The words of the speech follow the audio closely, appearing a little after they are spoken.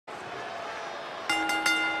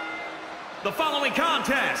The following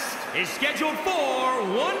contest is scheduled for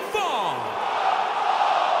one fall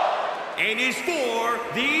and is for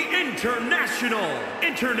the International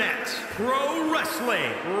Internet Pro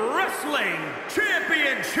Wrestling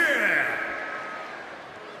Championship.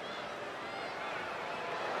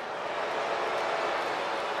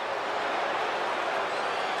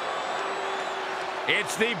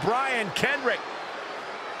 It's the Brian Kendrick.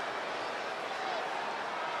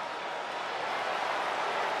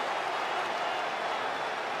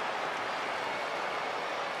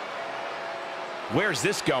 Where's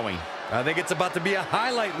this going? I think it's about to be a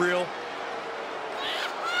highlight reel.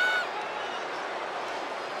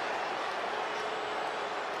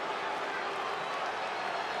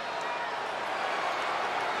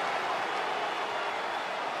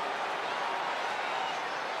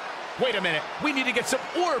 Wait a minute. We need to get some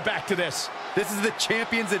order back to this. This is the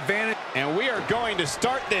champion's advantage. And we are going to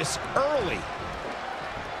start this early.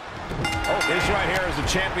 Oh, this right here is a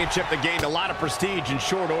championship that gained a lot of prestige in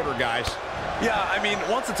short order, guys. Yeah, I mean,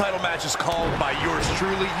 once a title match is called by yours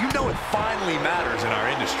truly, you know it finally matters in our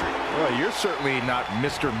industry. Well, you're certainly not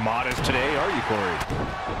Mr. Modest today, are you, Corey?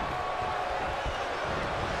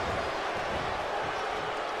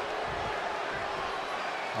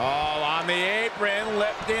 Oh, on the apron,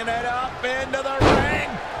 lifting it up into the ring.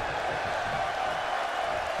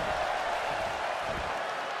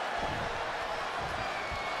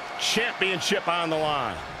 Championship on the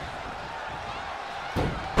line.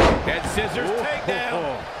 Head scissors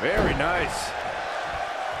takedown. Very nice.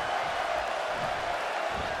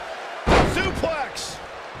 Suplex.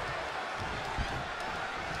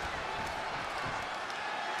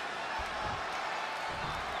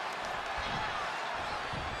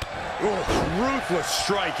 Ruthless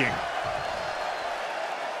striking.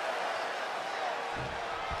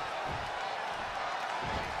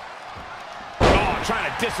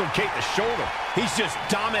 Trying to dislocate the shoulder. He's just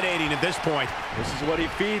dominating at this point. This is what he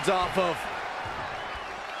feeds off of.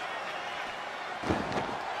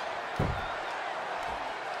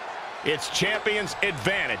 It's champion's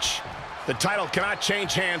advantage. The title cannot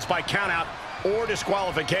change hands by countout or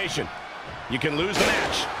disqualification. You can lose the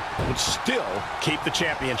match, but still keep the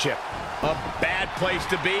championship. A bad place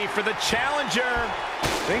to be for the challenger.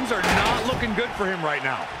 Things are not looking good for him right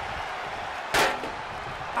now.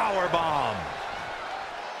 Powerbomb.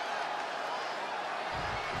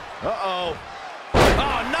 Uh-oh.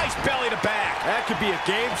 Oh, nice belly to back. That could be a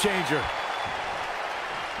game changer.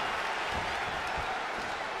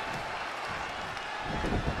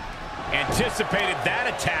 Anticipated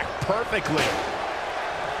that attack perfectly.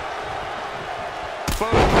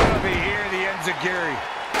 Boom, gonna be here, the enziguri.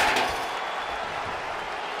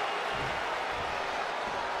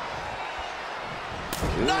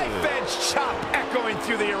 Knife edge chop echoing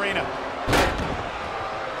through the arena.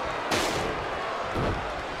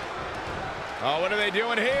 Oh, what are they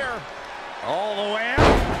doing here? All the way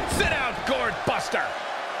out. Sit out, gourd buster.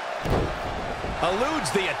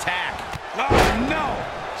 Eludes the attack. Oh, no!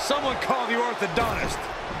 Someone call the orthodontist.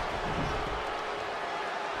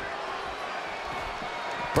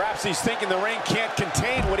 Perhaps he's thinking the ring can't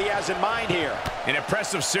contain what he has in mind here. An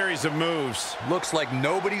impressive series of moves. Looks like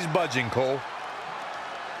nobody's budging, Cole.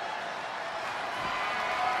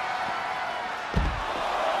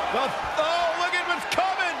 Oh, look at what's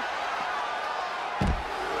coming.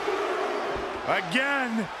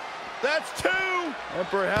 Again. That's two. And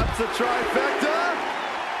perhaps a trifecta.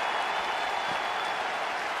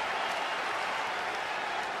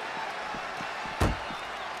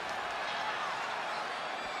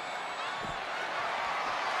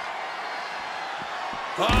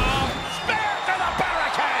 Oh, spear to the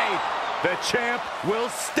barricade. The champ will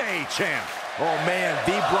stay champ. Oh, man,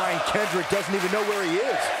 the Brian Kendrick doesn't even know where he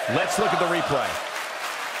is. Let's look at the replay.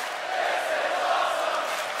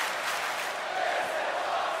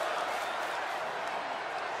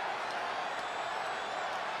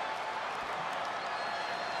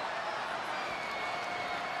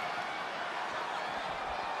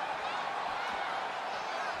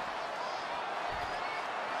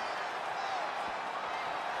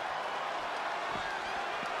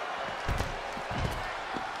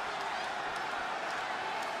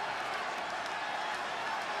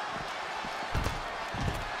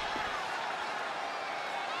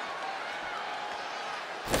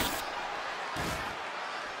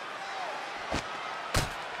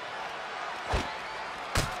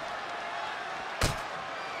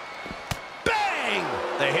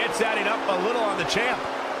 The hit's adding up a little on the champ.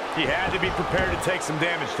 He had to be prepared to take some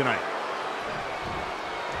damage tonight.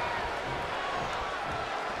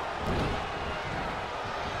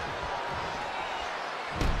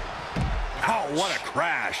 Oh, what a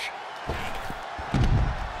crash.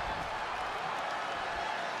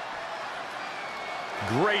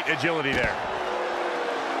 Great agility there.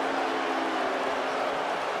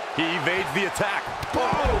 He evades the attack.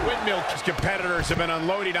 Oh, windmill. His competitors have been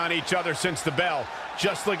unloading on each other since the bell,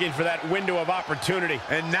 just looking for that window of opportunity.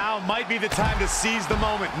 And now might be the time to seize the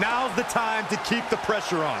moment. Now's the time to keep the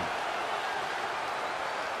pressure on.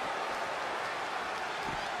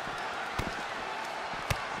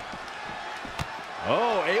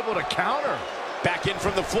 Oh, able to counter. Back in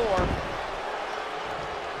from the floor.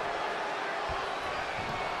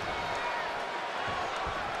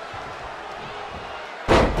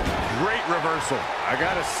 Great reversal. I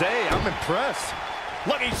gotta say, I'm impressed.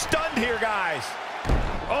 Looking stunned here, guys.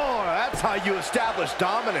 Oh, that's how you establish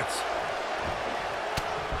dominance.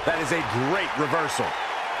 That is a great reversal.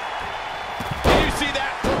 Did you see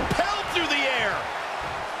that? Propelled through the air.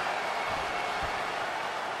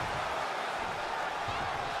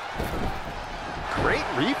 Great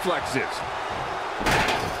reflexes.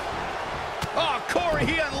 Oh, Corey,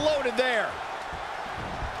 he unloaded there.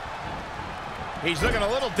 He's looking a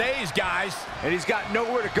little dazed, guys. And he's got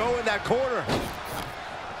nowhere to go in that corner.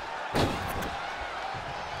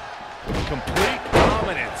 Complete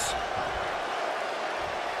dominance.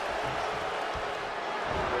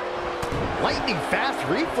 Lightning fast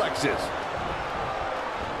reflexes.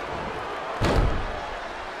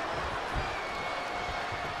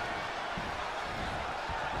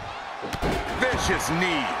 Vicious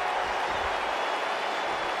knee.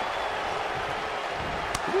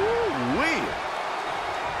 Ooh-wee.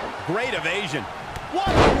 Great evasion. What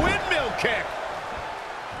a windmill kick.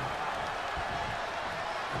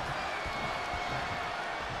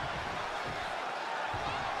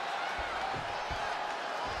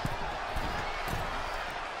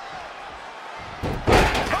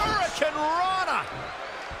 Hurricane Rana.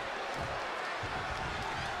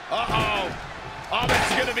 Uh-oh. Oh,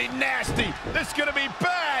 this is going to be nasty. This is going to be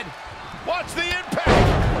bad. Watch the impact.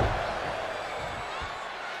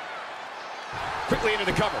 Quickly into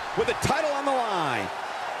the cover with the title on the line.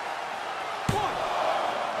 1,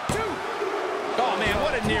 2. Oh, man,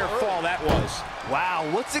 what a near fall that was. Wow,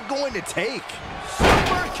 what's it going to take?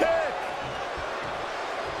 Super kick.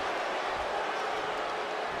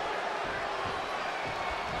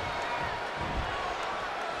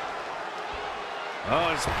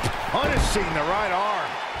 Oh, it's punishing the right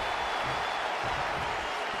arm.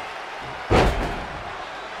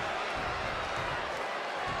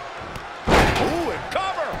 Ooh, and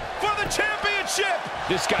cover for the championship.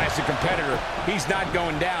 This guy's a competitor. He's not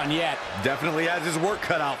going down yet. Definitely has his work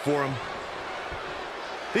cut out for him.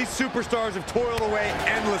 These superstars have toiled away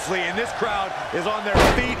endlessly, and this crowd is on their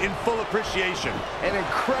feet in full appreciation. An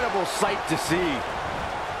incredible sight to see.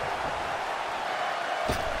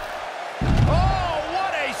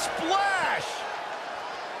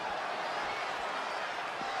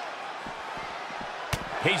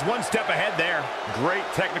 He's one step ahead there. Great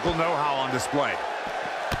technical know-how on display.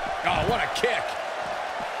 Oh, what a kick.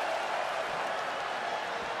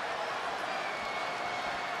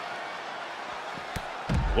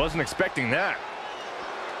 Wasn't expecting that.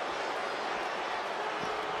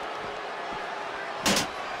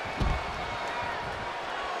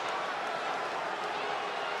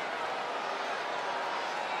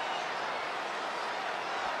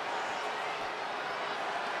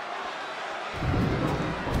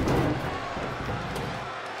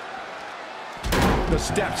 The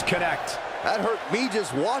steps connect. That hurt me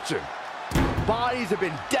just watching. Bodies have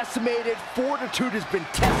been decimated, fortitude has been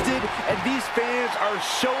tested, and these fans are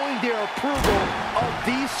showing their approval of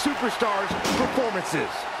these superstars' performances.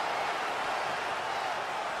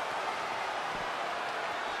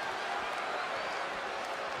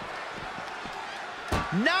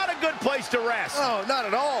 Not a good place to rest. Oh, not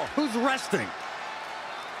at all. Who's resting?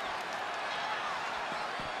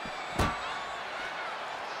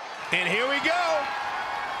 And here we go.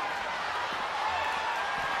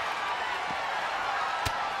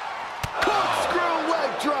 Corkscrew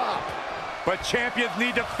leg drop. But champions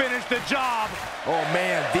need to finish the job. Oh,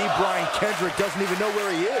 man, the Brian Kendrick doesn't even know where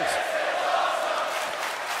he is.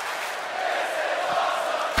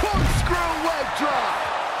 Corkscrew leg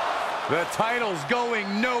drop. The title's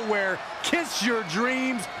going nowhere. Kiss your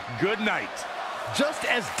dreams. Good night. Just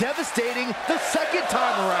as devastating the second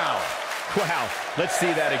time around. Wow, let's see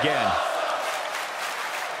that again.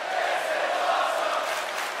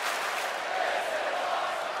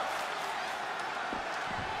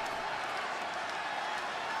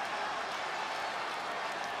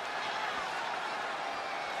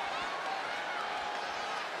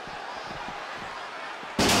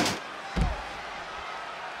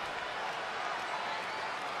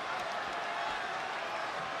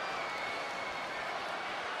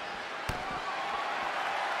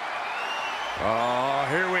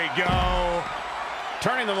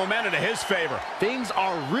 turning the momentum to his favor. Things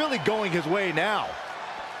are really going his way now.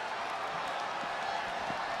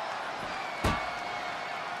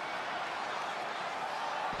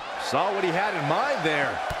 Saw what he had in mind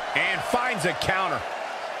there. And finds a counter.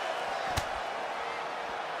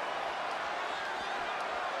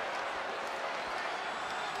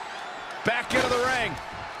 Back into the ring.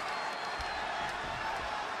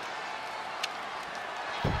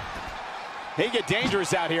 They get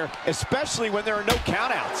dangerous out here, especially when there are no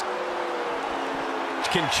countouts.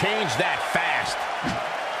 Can change that fast.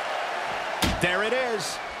 There it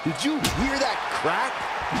is. Did you hear that crack?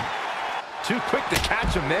 Too quick to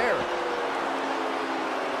catch him there.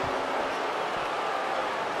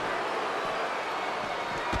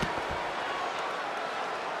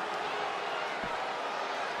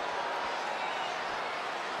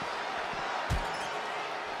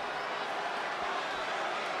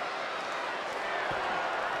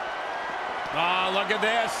 Oh, look at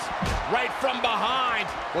this. Right from behind.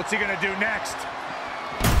 What's he gonna do next?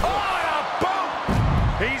 Oh, and a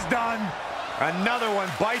boot! He's done. Another one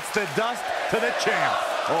bites the dust to the champ.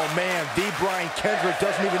 Oh, man, Brian Kendrick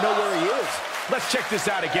doesn't even know where he is. Let's check this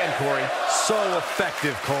out again, Corey. So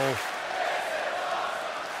effective, Cole.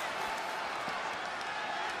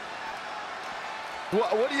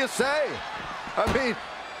 What do you say? I mean,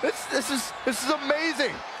 this is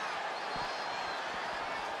amazing.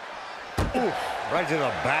 Ooh, right to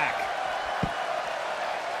the back.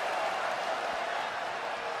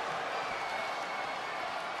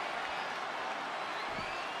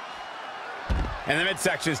 And the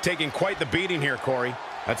midsection is taking quite the beating here, Corey.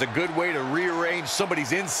 That's a good way to rearrange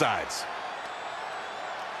somebody's insides.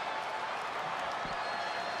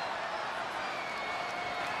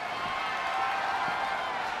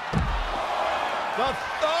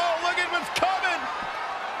 Oh, look at what's coming!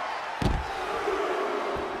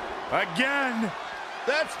 Again.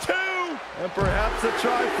 That's two! And perhaps a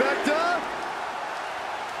trifecta.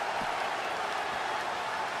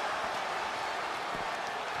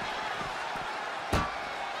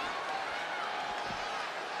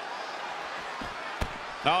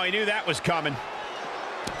 Oh, he knew that was coming.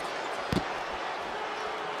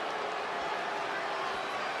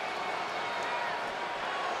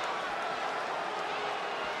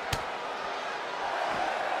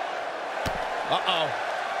 Uh-oh.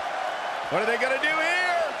 What are they going to do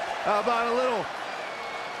here? How about a little?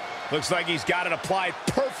 Looks like he's got it applied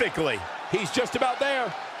perfectly. He's just about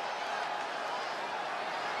there.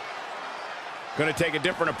 Going to take a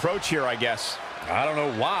different approach here, I guess. I don't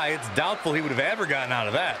know why. It's doubtful he would have ever gotten out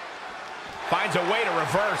of that. Finds a way to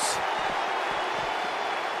reverse.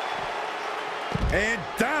 And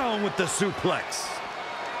down with the suplex.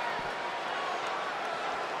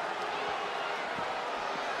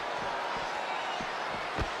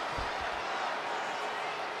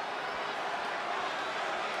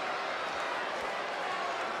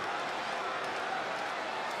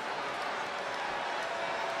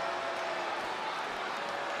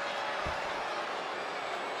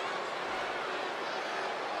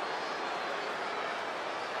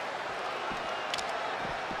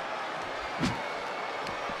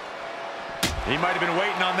 He might have been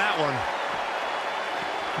waiting on that one.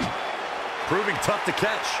 Proving tough to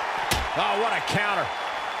catch. Oh, what a counter.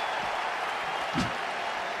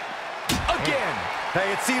 Again. Hey,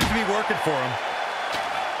 it seems to be working for him.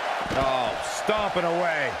 Oh, stomping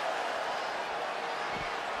away.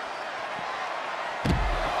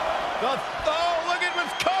 Oh, look at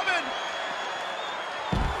what's coming.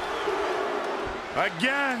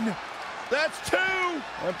 Again. That's two.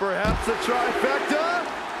 And perhaps a trifecta.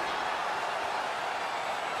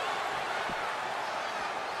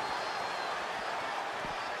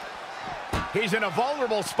 He's in a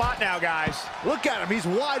vulnerable spot now, guys. Look at him. He's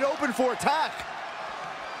wide open for attack.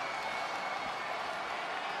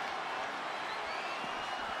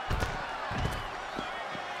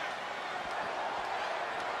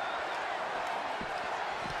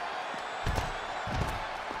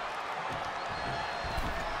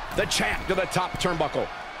 The champ to the top turnbuckle.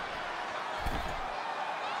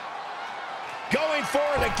 Going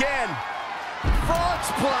for it again. Frog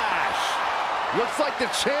splash. Looks like the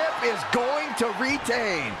champ is going to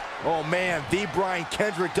retain. Oh, man, Brian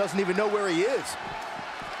Kendrick doesn't even know where he is.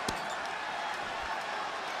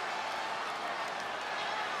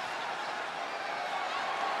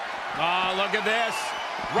 Oh, look at this.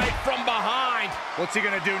 Right from behind. What's he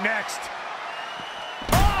going to do next?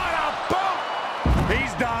 Oh, and a boot.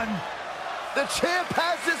 He's done. The champ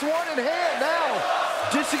has this one in hand now.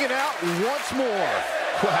 Dishing it out once more.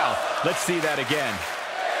 Wow, let's see that again.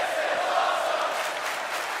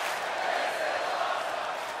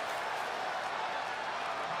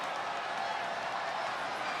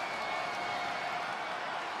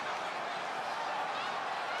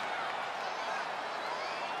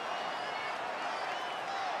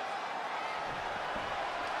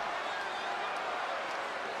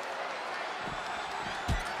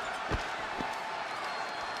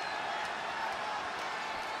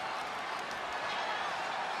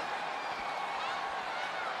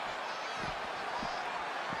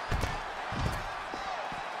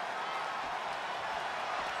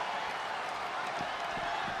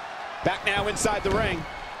 Back now inside the ring.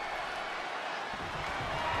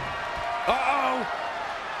 Uh-oh.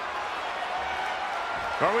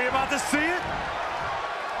 Are we about to see it?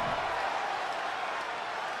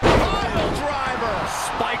 Pile driver.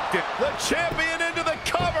 Spiked it. The champion into the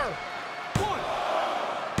cover. 1,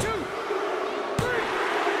 2, 3.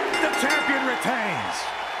 The champion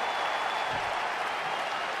retains.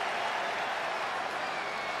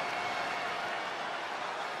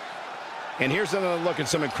 And here's another look at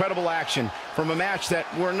some incredible action from a match that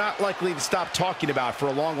we're not likely to stop talking about for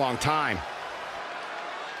a long, long time.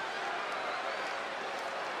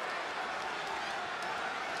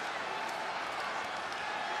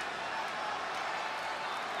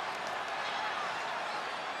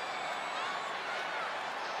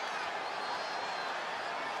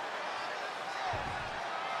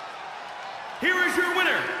 Here is your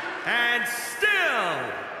winner, and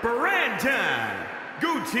still Brandon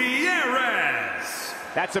Gutierrez.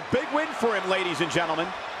 That's a big win for him, ladies and gentlemen.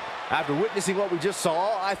 After witnessing what we just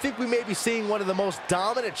saw, I think we may be seeing one of the most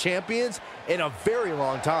dominant champions in a very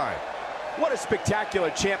long time. What a spectacular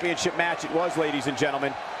championship match it was, ladies and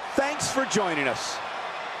gentlemen. Thanks for joining us.